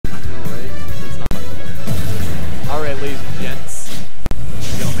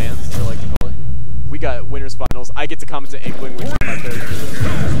comment to Inkling, which is my favorite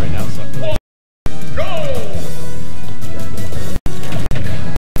right now, so I'm really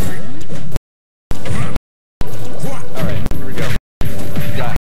Alright, here we go. We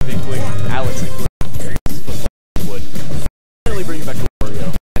got Inkling, Alex Inkling. Wood. Finally bringing back to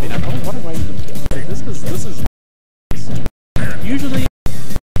Wario. I mean, I'm wondering why you didn't. This is usually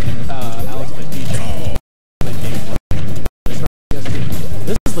Alex plays Peach.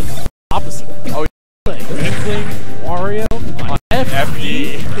 This is the opposite. Oh, Inkling, Wario on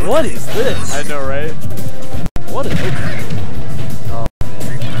FD. What is this? I know, right? What an opening. Oh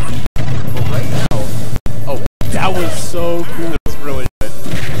man. But right now, oh, that was so cool. That was really good.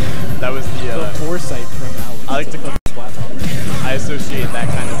 That was the foresight from Alex. I like to put the flat top. I associate that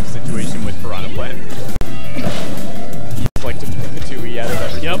kind of situation with Piranha Plant. You just like to pick a 2E out of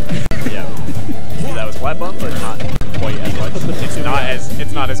everything. Yep. Yeah. That was flat bump, but not quite as much.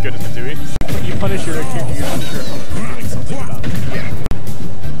 It's not as good as the 2E. When you punish your opponent for doing something about it.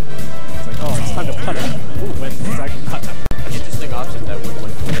 It's like, oh, it's time to punish. Ooh, when it's actually not time. An interesting option that would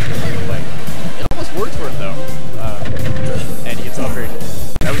win for him. It almost worked for him though. And he gets upgraded.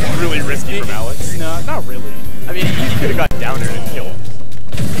 That was really risky from Alex. No, not really. I mean, he could have got downer and killed.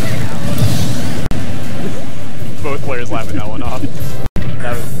 Both players laughing that one off.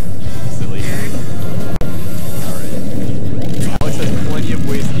 That was silly. Alright. Alex has plenty of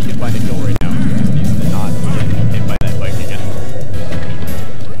ways that he can find a kill right now. He just needs to not get hit by that bike again.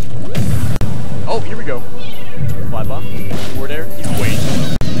 Oh, here we go. Fly bomb. Forward air. He's waiting.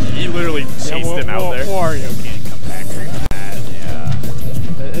 He literally chased him out there. Wario can't come back from that. Yeah.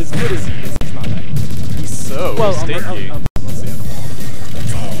 As good as he is, he's not that good. He's so stinky. Let's see on the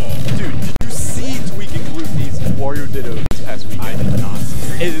wall. Dude, did you see Tweaking Gluteni's Wario Ditto this past weekend? I did not.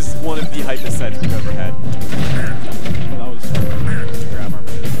 It is one of the hypest sets we've ever had. Well, that was grab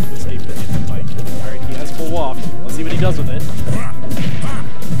armor. Escape the bike. Alright, he has full waft. Let's see what he does with it.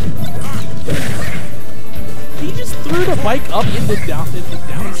 He just threw the bike up into down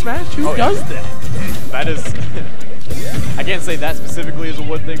smash? Who does that? That is... I can't say that specifically is a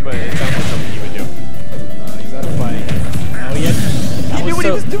wood thing, but it sounds like something he would do. He's out of bike. Oh, he knew what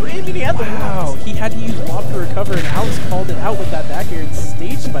he was doing. I mean, he had the wow. He had to use WAP to recover, and Alex called it out with that back air and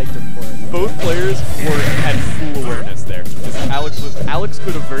stage spiked him for it. Both players had full awareness there. Alex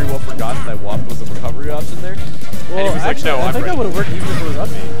could have very well forgotten that WAP was a recovery option there. Well, and he was actually, like, no, I think that would have worked even if it was up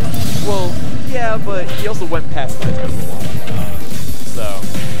me. Well, yeah, but he also went past the edge of the WAP.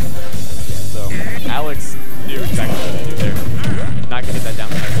 So Alex knew exactly what to do there. Not gonna hit that down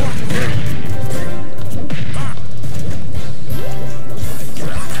smash, so it's very easy.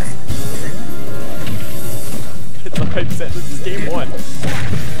 It's the right set. This is game 1.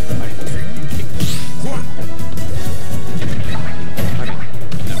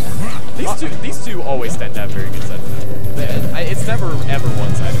 These two always tend to have very good sets. It's never ever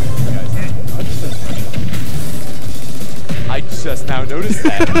one-sided with these guys. I just now noticed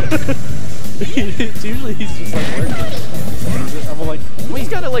that. It's usually he's just like working. I'm like, wait, he's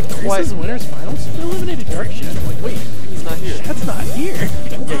got to like quiet. This is winners finals. He eliminated Dark Shed. I'm like, wait, he's not here. Shed's not here.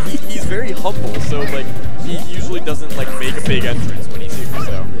 Yeah, he's very humble, so like he usually doesn't like make a big entrance when he's here.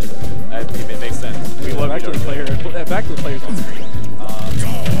 So it makes sense. We love back to the player. Back to the players on screen.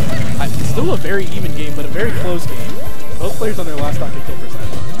 Still a very even game, but a very close game. Both players on their last stock kill percent.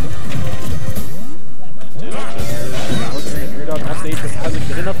 Alex aired on off stage, but hasn't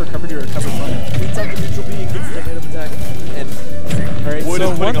good enough recovery to recover from it. Beats out the neutral being, gets the random attack, and alright, Wood is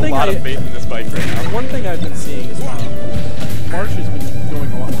putting a lot of faith in this bike right now. One thing I've been seeing is Marsh has been going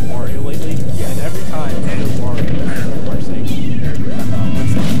a lot with Wario lately, and every time I go Wario, Marsh saying,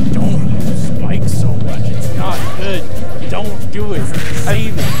 don't spike so much, it's not good. Don't do it.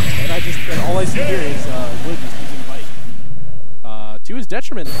 Save it. And all I see here is Wood just using the bike. To his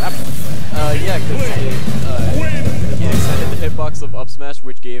detriment at that point. Yeah, because he extended the hitbox of up smash,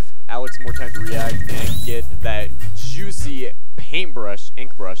 which gave Alex more time to react and get that juicy paintbrush,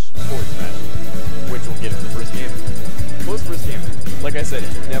 ink brush, forward smash, which will get him the first game. Close first game. Like I said,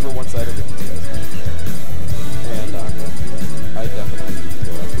 it's never one-sided with these guys. And I definitely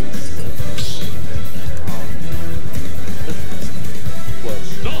feel like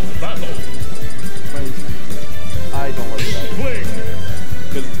I don't like that.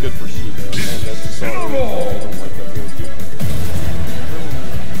 Because it's good for sheep. And that's just sorry. I don't like that good dude.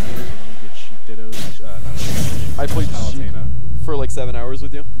 I played sheep for like 7 hours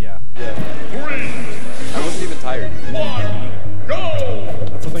with you? Yeah. Yeah. I wasn't even tired. 1, go!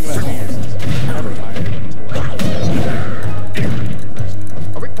 That's the thing about New Year's. I'm never tired until like...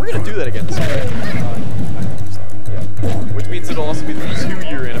 We're gonna do that again this year, right? Yeah. Which means it'll also be the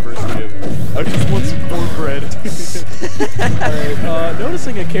 2-year anniversary of I just want some cornbread. Alright,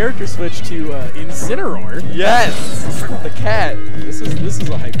 noticing a character switch to Incineroar. Yes! The cat. This is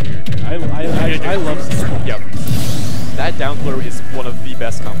a hype character. I love Incineroar. Yep. That down throw is one of the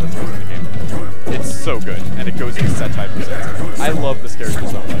best combo throws in the game. It's so good, and it goes into set type %. I love this character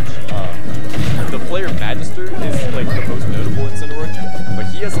so much. The player Magister is like the most notable Incineroar, but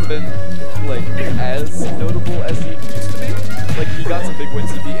he hasn't been like as notable as he used to be. Like he got some big wins,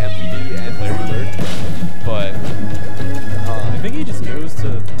 he beat MPD and Larry Bird, but I think he just goes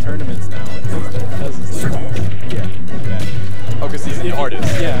to tournaments now and does his like yeah. Oh, because he's an artist.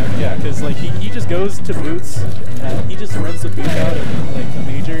 Yeah, because like he just goes to booths and he just rents a booth out at like a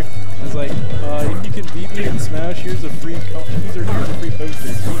major. And is like, if you can beat me in Smash, here's a free poster.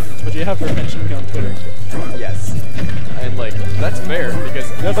 But you have to mention me on Twitter. Yes. And like that's fair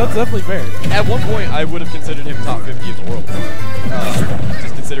because yeah, that's definitely fair. At one point, I would have considered him top 50 in the world.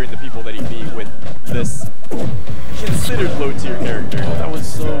 Just considering the people that he beat with this considered low-tier character. Oh, that was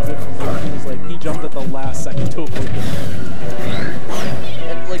so good from him. He was like, he jumped at the last second to avoid it.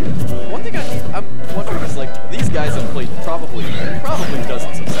 And like, one thing I'm wondering is like, these guys have played probably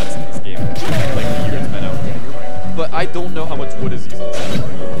dozens of sets in this game. Like the years been out. But I don't know how much Wood is using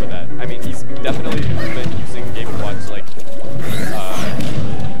for that. I mean, he's definitely been using Game & Watch like,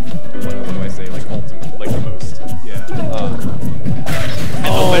 what do I say, like ultimate, like the most. Yeah. And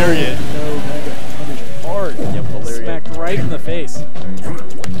the Lariat. No, Mega punished hard. Yep, the Lariat. Smacked right in the face.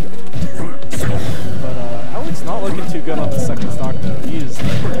 But Alex not looking too good on the second stock though. He is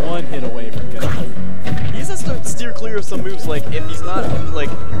like one hit away from getting it. He has to steer clear of some moves, like if he's not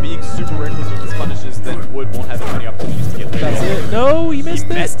like being super reckless with his punishes, then Wood won't have as many opportunities to get Lariat. That's it. No, he missed it.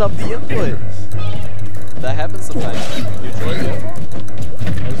 He messed up the input. That happens sometimes. Neutral it.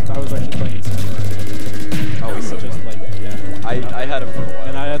 I was actually playing Incineroar. Oh, he's so just like, yeah. I had him for a while.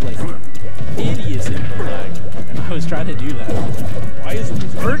 And I had like hideous input lag. And I was trying to do that. I was like, why isn't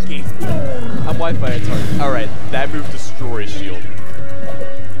this working? I'm Wi-Fi at target. Alright, that move destroys shield.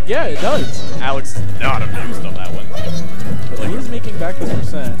 Yeah, it does. Alex is not amused on that one. But like, he's making back his %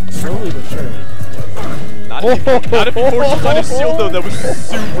 slowly but surely. Not if he forces on his shield though, that was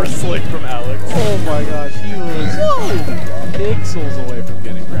super slick from Alex. Oh my gosh, he was pixels away from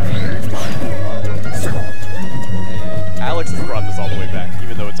getting grabbed. And Alex has brought this all the way back,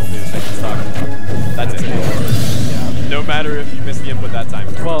 even though it's only the second stock. That's it. Yeah. No matter if you missed the input that time.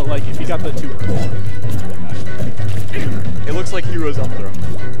 Well, like if you got the 2 it looks like Hero's up throw.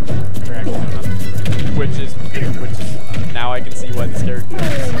 Which is now I can see why this character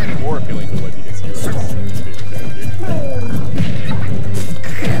is more appealing to Wood because Hero's his favorite character.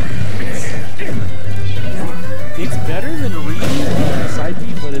 It's better than Ryu side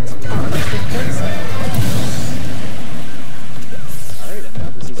B, but it's alright, and now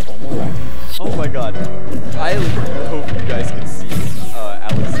this is almost back to you. Oh my god. I hope you guys can see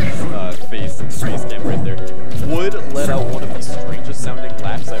Alex's face in the face cam right there. Wood let out one of the strangest sounding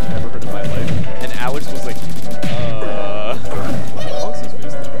laughs I've ever heard in my life, and Alex was like, Alex's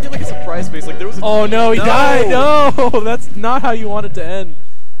face though. He had like a surprise face, like there was a— Oh no, he died! No! That's not how you want it to end.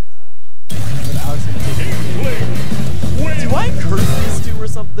 But Alex gonna take it. Do I curse these two or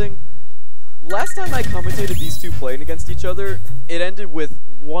something? Last time I commentated these two playing against each other, it ended with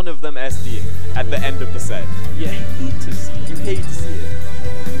one of them SDing at the end of the set. You hate to see it. You hate to see it.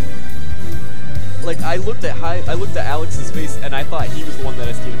 Like I looked at Alex's face and I thought he was the one that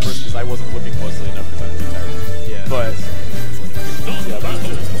SD'd at first because I wasn't looking closely enough because I'm too tired. Yeah. But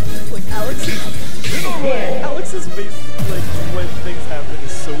like Alex's face, like when things happen,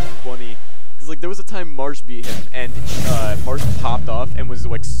 is so funny. Cause like there was a time Marsh beat him and Marsh popped off and was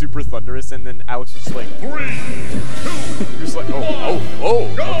like super thunderous, and then Alex was just like 3, 2. He was like, oh,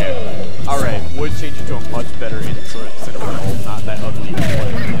 okay. All right, Wood changed it to a much better Incineroar, not that ugly.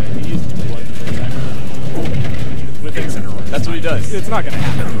 Yeah, he used to play with Incineroar. That's what he does. It's not gonna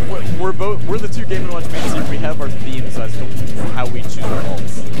happen. We're the two Game & Watch mates here. We have our themes as to how we choose our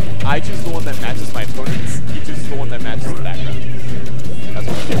ults. I choose the one that matches my opponent's. He chooses the one that matches the background. That's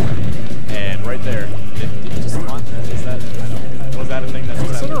what we do. And right there, did he just taunt? Is that? Was that a thing that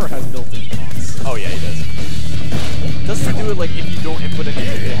just happened? Incineroar has built-in taunts. Oh yeah, he does. Doesn't he do it like if you don't input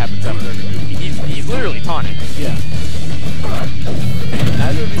anything, it happens after every move? He's literally taunting. Yeah.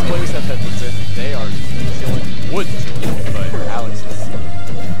 Neither of these players have headphones in. They are chilling. Wood chilling, but Alex is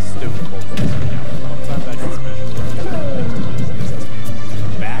stone cold. One time back in Smash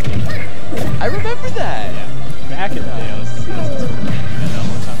back in I remember that. Yeah. Back in the day, I was and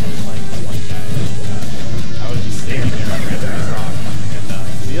one time I was playing this one guy. I was just standing there on his rock, and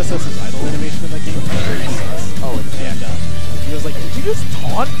the SS's idle animation in that game was very sus. Oh, it's and he was like, "Did you just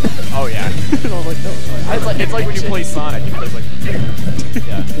taunt? Oh yeah. And I was like, no, it's like, it's like when you play Sonic, and it's like,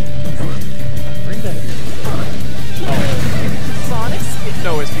 yeah. Bring that here. Oh. Sonic?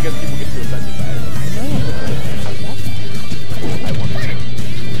 No, it's because people get too offended by it. I know, but I want that. I want it too.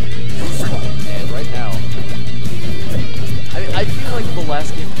 And right now, I feel like the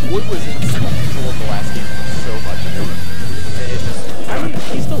last game, Wood was in control of the last game so much. It's just, I mean,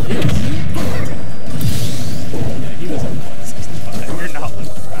 he still is. Yeah, he was at 165. You're not looking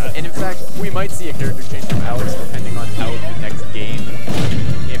for that. and in fact, we might see a character change from Alex depending on how the next game,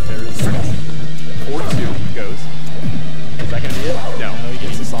 if there is, or 2 goes. Is that going to be it? No. No, he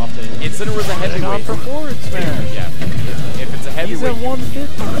gets a soft hit. Incineroar's a heavyweight. Gone for forward smash. Yeah. If it's a He's heavyweight. at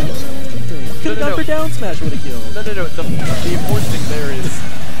 150. Could have gone for down smash, would have killed. No. The important thing there is.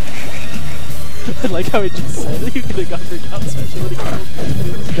 I like how it just said you could have gone for down smash, it would have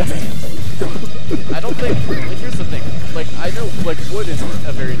killed. I don't think. Like, here's the thing. Like, I know, like, Wood is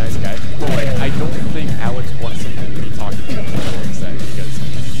a very nice guy, but like, I don't think Alex wants him to be talking to him like that because.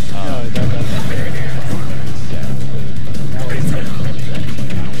 No, that's very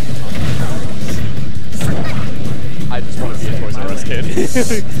I just want to be a Toys R Us kid.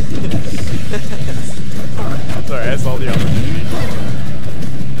 Sorry, I saw the opportunity.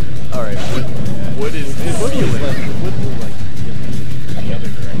 Alright, Wood is feeling. Wood will like the other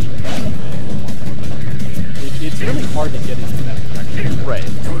direction. It's really hard to get into that direction. Right.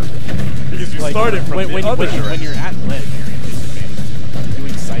 Because you like, started from the other direction. When you're at ledge, you're in disadvantage.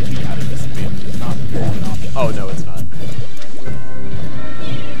 Doing side B out of disadvantage is not an option. Oh, no, it's not.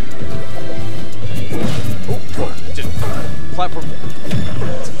 Oh, just platform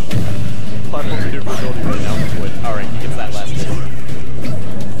maneuverability right now with Wood. Alright, he gets that last hit.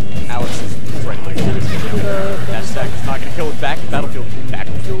 Alex is right like that stack is not gonna kill it back. Battlefield.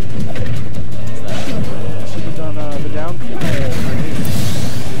 Battlefield? What's that? Should have done the down B.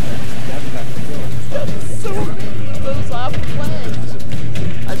 So those off flags.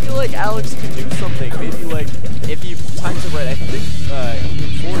 I feel like Alex could do something. Maybe like if he times it right, I think even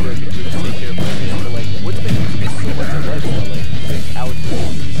forward could take care of it. But like Wood's been using it so much at ledge that like I think Alex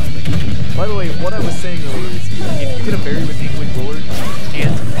could do something. By the way, what I was saying earlier is if you get a berry with Inkling roller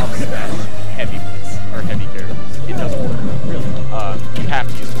and up smash heavy blitz or heavy characters, it doesn't work. Really? You have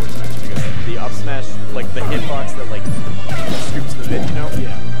to use forward smash because the up smash, like the hitbox that like scoops the mid, you know?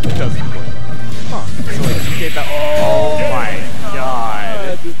 Yeah. It doesn't work. Huh. So like you get that. Oh my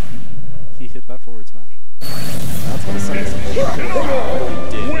god. He hit that forward smash. That's what a second smash.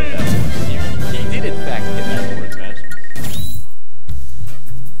 He did in fact hit that forward smash.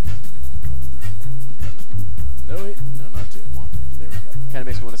 No, wait, no, not 2. 1. There we go. Kind of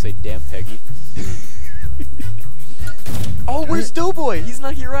makes me want to say, damn Peggy. Oh, where's Doughboy? He's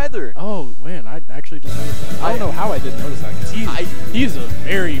not here either. Oh, man, I actually just noticed that. I don't know how I didn't notice that, because he's a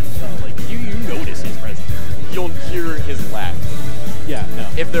very, like, you notice his presence. You'll hear his laugh. Yeah, no.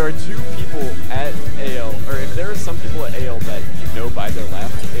 If there are 2 people at AL, or if there are some people at AL that you know by their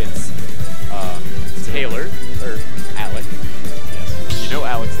laugh, it's Taylor, or Alec. Yes. You know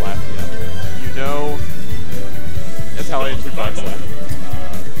Alec's laugh. Yeah. You know... That's how I introduce Bugs laugh.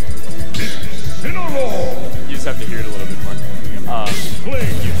 You just have to hear it a little bit more.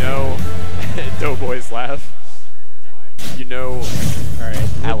 You know Doughboy's laugh. You know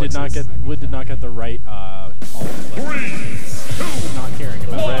Alexzzz. Wood did not get the right alt. 3, 2, not caring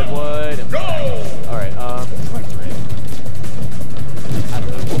about Redwood. Alright, I don't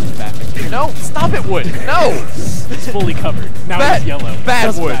know. Batman. No! Stop it, Wood! No! It's fully covered. Now it's yellow.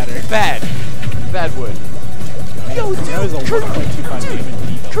 Bad Wood. Bad. Bad Wood. No, dude! That was a 1.25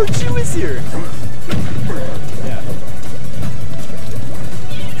 damage. Kurchu is here! Yeah.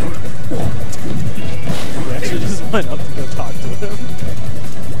 We actually just went up to go talk to him.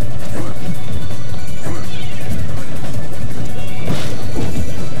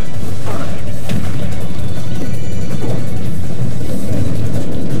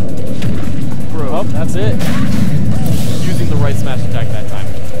 Bro. Oh, that's it. Using the right smash attack that time.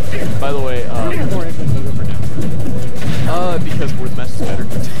 By the way, because forward smash is better.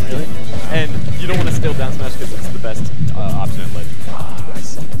 Really? And you don't want to steal down smash because it's the best option at ledge.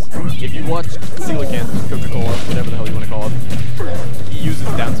 If you watch Coelacanth, Coca-Cola, whatever the hell you want to call it, he uses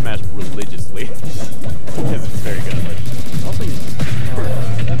down smash religiously because it's very good at ledge. Also uses,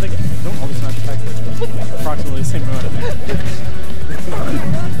 I think, don't all the smash attacks approximately the same amount of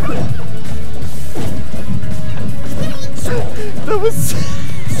That was...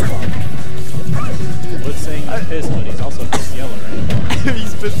 Wood's saying he's pissed, but he's also pissed yellow, right?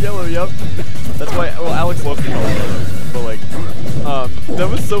 He's pissed yellow, yep. That's why, well, Alex loves the color yellow. But like, that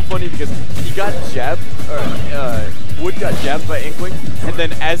was so funny because he got jabbed, or Wood got jabbed by Inkling, and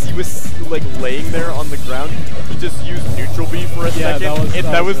then as he was like laying there on the ground, he just used neutral B for a second.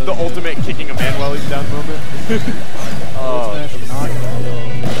 That was the ultimate kicking a man while he's down moment. Oh, it's not going to go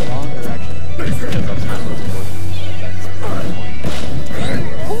in the wrong direction.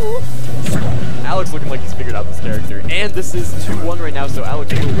 Alex looking like he's figured out this character, and this is 2-1 right now, so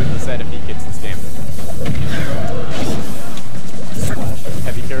Alex will win the set if he gets this game.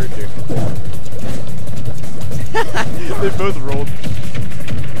 Heavy character. They both rolled.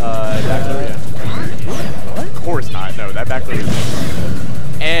 Back throw, yeah. What? Of course not. No, that back throw is.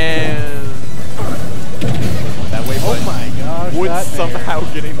 And that way, oh my gosh! Wood somehow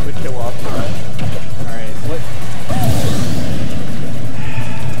getting the kill off. All right, what?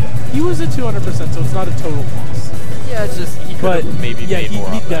 He was at 200%, so it's not a total loss. Yeah, it's just he could have maybe made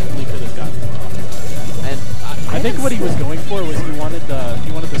more. He definitely could have gotten more off. And I think what he was going for was he wanted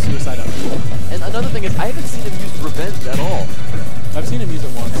the suicide up. And another thing is, I haven't seen him use revenge at all. I've seen him use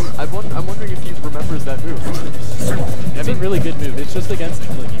it once. I'm wondering if he remembers that move. It's a really good move. It's just against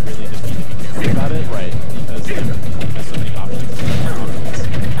Inkling, you really just need to be careful about it. Right. Because he has so many options.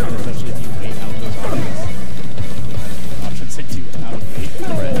 And especially if you wait out those options. Options take you out of wait.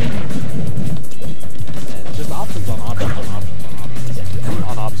 Right. And just options on options on options on options.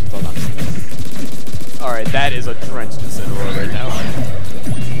 On options on options. Alright, that is a drenched Incineroar right now.